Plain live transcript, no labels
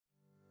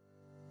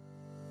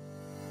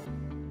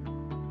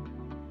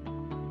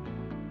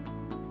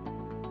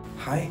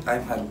Hi,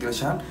 I'm Harith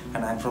Dilshan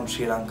and I'm from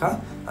Sri Lanka.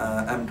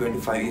 I'm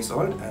 25 years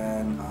old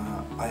and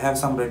I have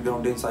some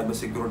background in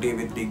cybersecurity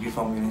with degree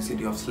from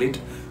University of Slit,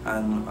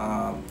 and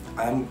I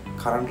am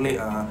currently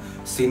a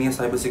senior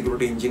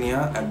cybersecurity engineer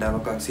at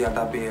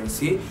SCADA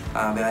PLC,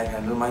 where I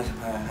handle my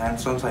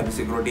hands-on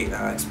cybersecurity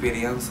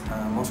experience.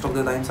 Most of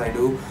the times I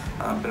do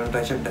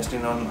penetration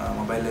testing on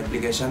mobile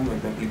application,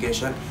 web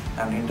application,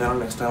 and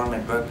internal external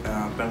network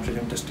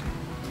penetration testing.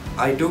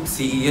 I took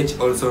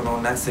CEH, also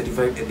known as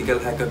Certified Ethical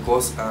Hacker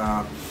course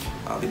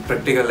with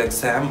practical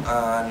exam,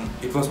 and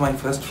it was my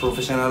first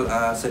professional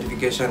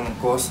certification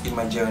course in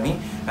my journey,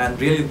 and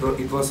really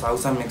it was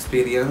awesome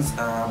experience,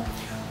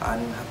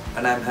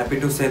 and I'm happy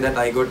to say that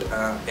I got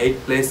 8th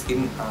place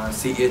in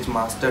CEH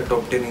Master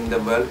Top 10 in the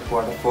world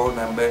Q4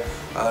 number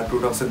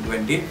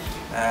 2020.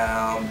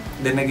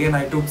 Then again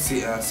I took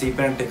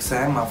CPENT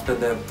exam. After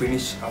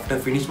finish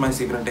my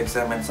CPENT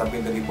exam and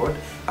submit the report,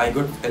 I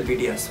got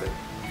LPT as well.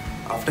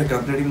 After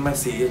completing my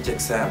CEH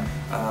exam,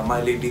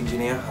 my lead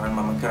engineer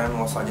Harith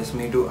was suggest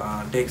me to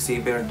take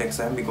CPENT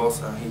exam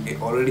because he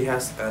already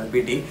has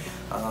LPT.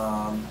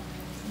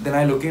 Then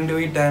I look into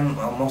it, and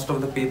most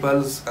of the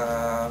people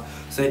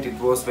said it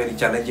was very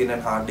challenging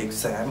and hard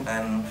exam,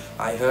 and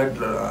I heard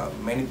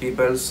many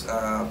people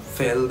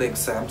fail the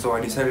exam, so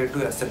I decided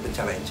to accept the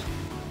challenge.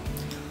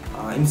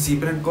 In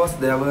CPENT course,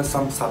 there were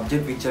some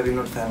subjects which I was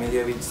not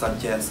familiar with,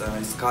 such as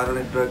SCADA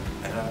network,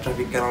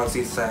 traffic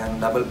analysis, and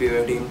double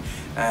pivoting,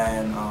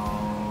 and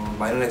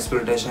binary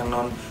exploitation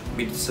on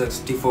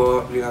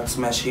bit64 Linux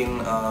machine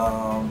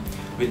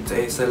with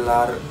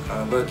SLR,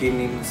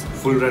 working in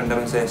full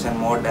randomization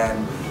mode,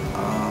 and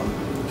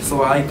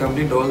so I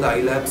completed all the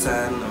iLabs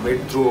and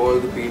went through all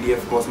the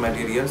PDF course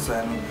materials,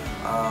 and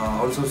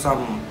also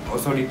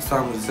did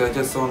some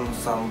researches on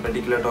some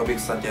particular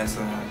topics such as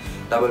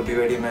double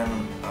pivoting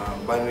and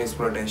binary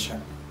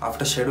exploitation.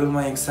 After scheduling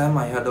my exam,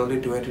 I had only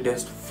 20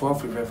 days for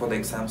prepare for the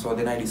exam, so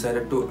then I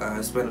decided to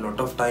spend a lot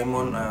of time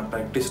on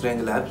practice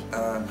range labs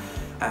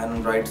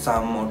and write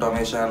some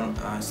automation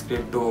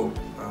script to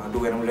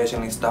do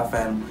emulation stuff,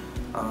 and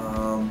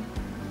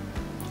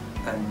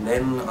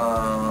then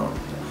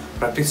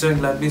practice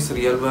range lab is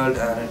real world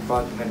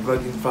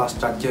network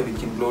infrastructure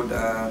which include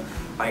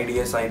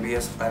IDS,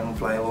 IPS and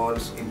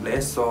firewalls in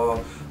place.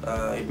 So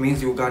it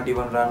means you can't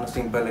even run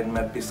simple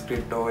nmap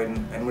script or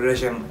in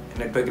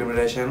network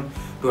emulation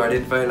to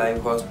identify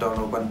live host on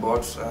open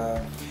ports.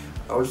 I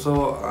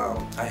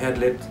had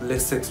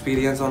less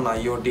experience on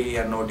IoT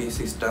and OT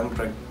system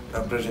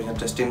penetration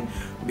testing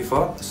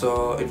before,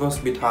 so it was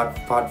a bit hard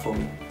for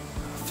me.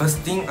 First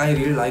thing I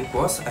really like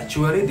was,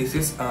 actually this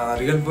is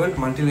real world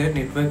multi-layered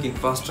network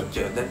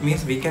infrastructure. That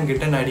means we can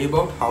get an idea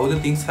about how the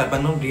things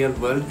happen on real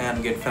world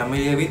and get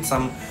familiar with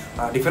some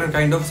different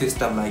kind of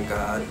system like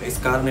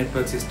SCADA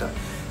network system.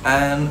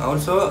 And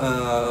also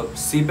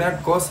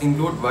CPENT course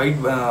include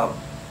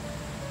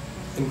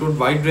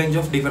wide range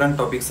of different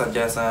topics such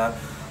as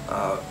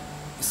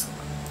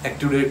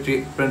active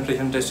directory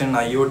penetration testing,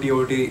 IoT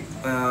OT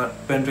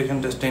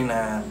penetration testing,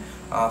 and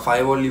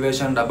firewall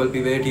evasion, double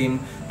pivoting,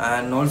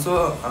 and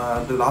also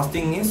the last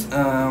thing is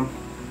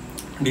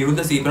during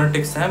the CPENT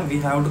exam we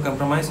have to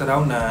compromise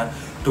around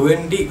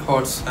 20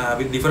 hosts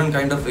with different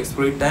kind of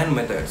exploit and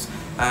methods,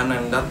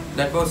 and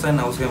that was an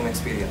awesome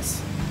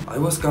experience. I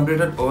was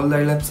completed all the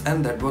labs,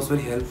 and that was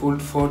very helpful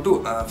for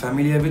to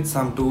familiar with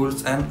some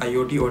tools and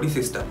IoT OT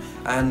system.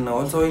 And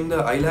also in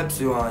the iLabs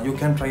you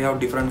can try out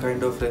different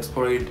kind of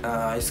exploit,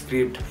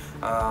 script,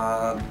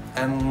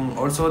 and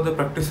also the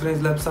practice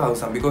range labs are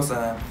awesome because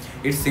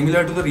it's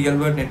similar to the real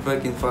world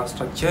network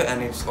infrastructure,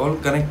 and it's all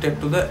connected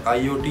to the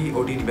IoT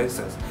OT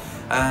devices,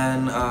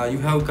 and you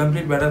have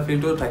complete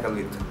battlefield to tackle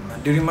with.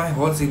 During my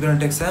whole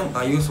CPENT exam,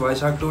 I use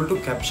Wireshark tool to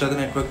capture the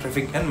network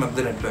traffic and map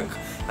the network,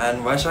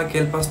 and Wireshark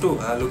help us to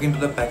look into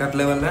the packet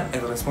level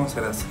and response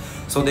errors,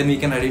 so then we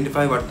can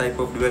identify what type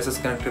of devices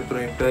connected to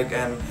the network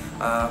and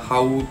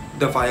how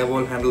the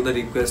firewall handle the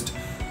request.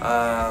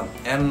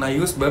 And I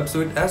use Web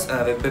Suite as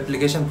a web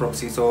application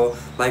proxy, so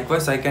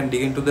likewise I can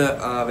dig into the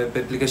web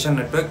application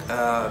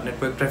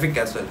network traffic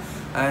as well.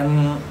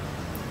 And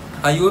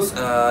I use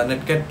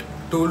Netcat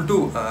tool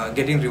to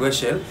get in reverse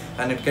shell,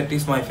 and Netcat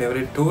is my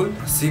favorite tool.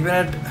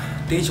 CPENT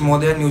teach more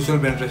than usual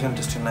penetration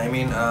testing. I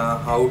mean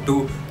how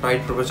to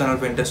write professional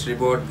pen test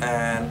report,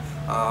 and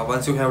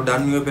once you have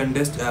done your pen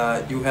test,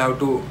 you have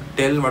to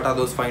tell what are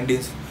those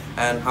findings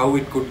and how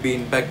it could be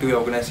impact to your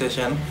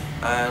organization.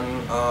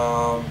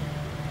 And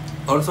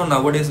also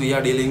nowadays we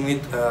are dealing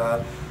with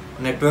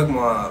network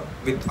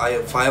with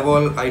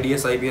firewall,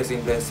 IDS, IPS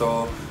in place,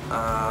 so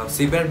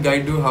CPENT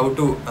guide you how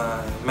to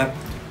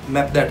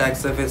map the attack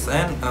surface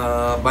and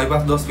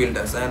bypass those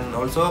filters. And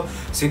also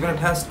CPENT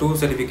has 2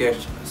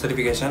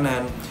 certification,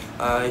 and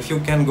if you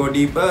can go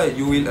deeper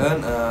you will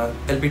earn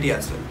LPT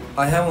as well.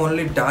 I have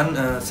only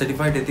done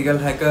certified ethical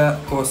hacker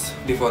course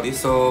before this,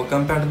 so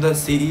compared to the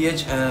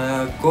CEH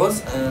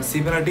course,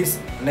 CPENT is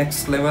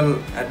next level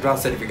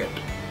advanced certificate.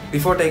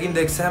 Before taking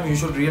the exam, you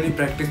should really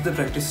practice the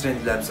practice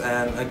range labs,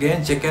 and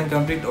again check and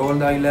complete all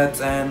the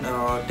iLabs and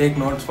take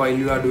notes while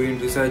you are doing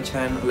research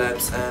and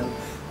labs, and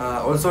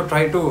Also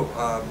try to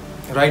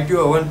write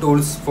your own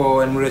tools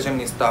for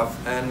emulation stuff,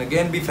 and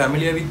again be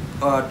familiar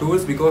with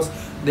tools, because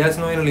there's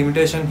no any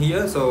limitation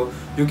here, so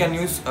you can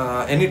use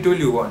any tool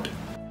you want.